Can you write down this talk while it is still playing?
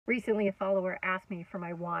Recently, a follower asked me for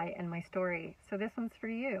my why and my story, so this one's for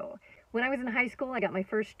you. When I was in high school, I got my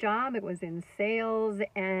first job. It was in sales,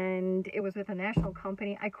 and it was with a national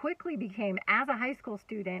company. I quickly became, as a high school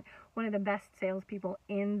student, one of the best salespeople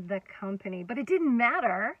in the company. But it didn't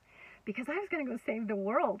matter because I was going to go save the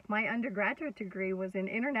world. My undergraduate degree was in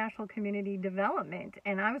international community development,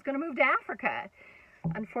 and I was going to move to Africa.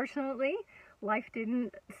 Unfortunately, life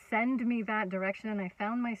didn't send me that direction, and I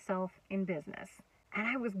found myself in business. And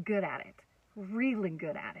I was good at it, really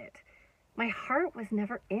good at it. My heart was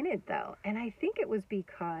never in it though, and I think it was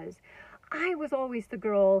because I was always the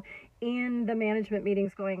girl in the management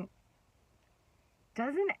meetings going,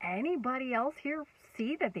 doesn't anybody else here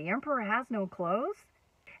see that the emperor has no clothes?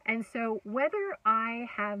 And so whether I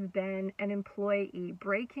have been an employee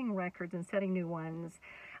breaking records and setting new ones,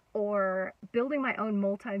 or building my own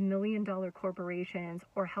multi-million-dollar corporations,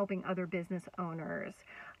 or helping other business owners,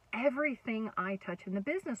 everything I touch in the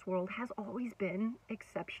business world has always been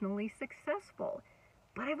exceptionally successful.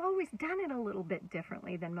 But I've always done it a little bit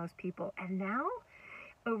differently than most people. And now,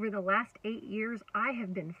 over the last 8 years, I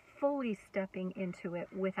have been fully stepping into it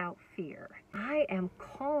without fear. I am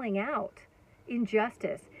calling out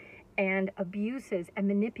injustice and abuses and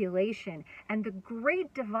manipulation and the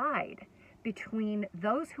great divide between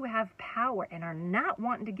those who have power and are not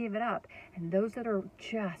wanting to give it up and those that are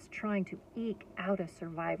just trying to eke out a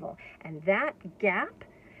survival. And that gap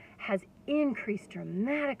has increased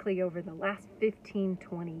dramatically over the last 15,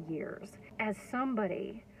 20 years. As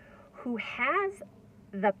somebody who has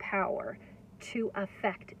the power to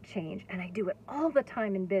affect change, and I do it all the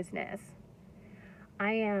time in business,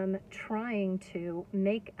 I am trying to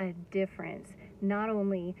make a difference, not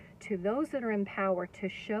only to those that are in power to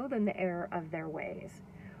show them the error of their ways,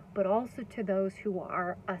 but also to those who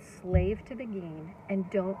are a slave to the game and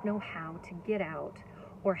don't know how to get out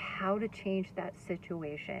or how to change that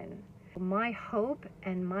situation. My hope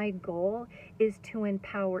and my goal is to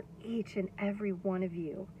empower each and every one of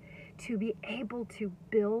you to be able to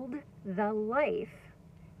build the life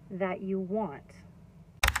that you want.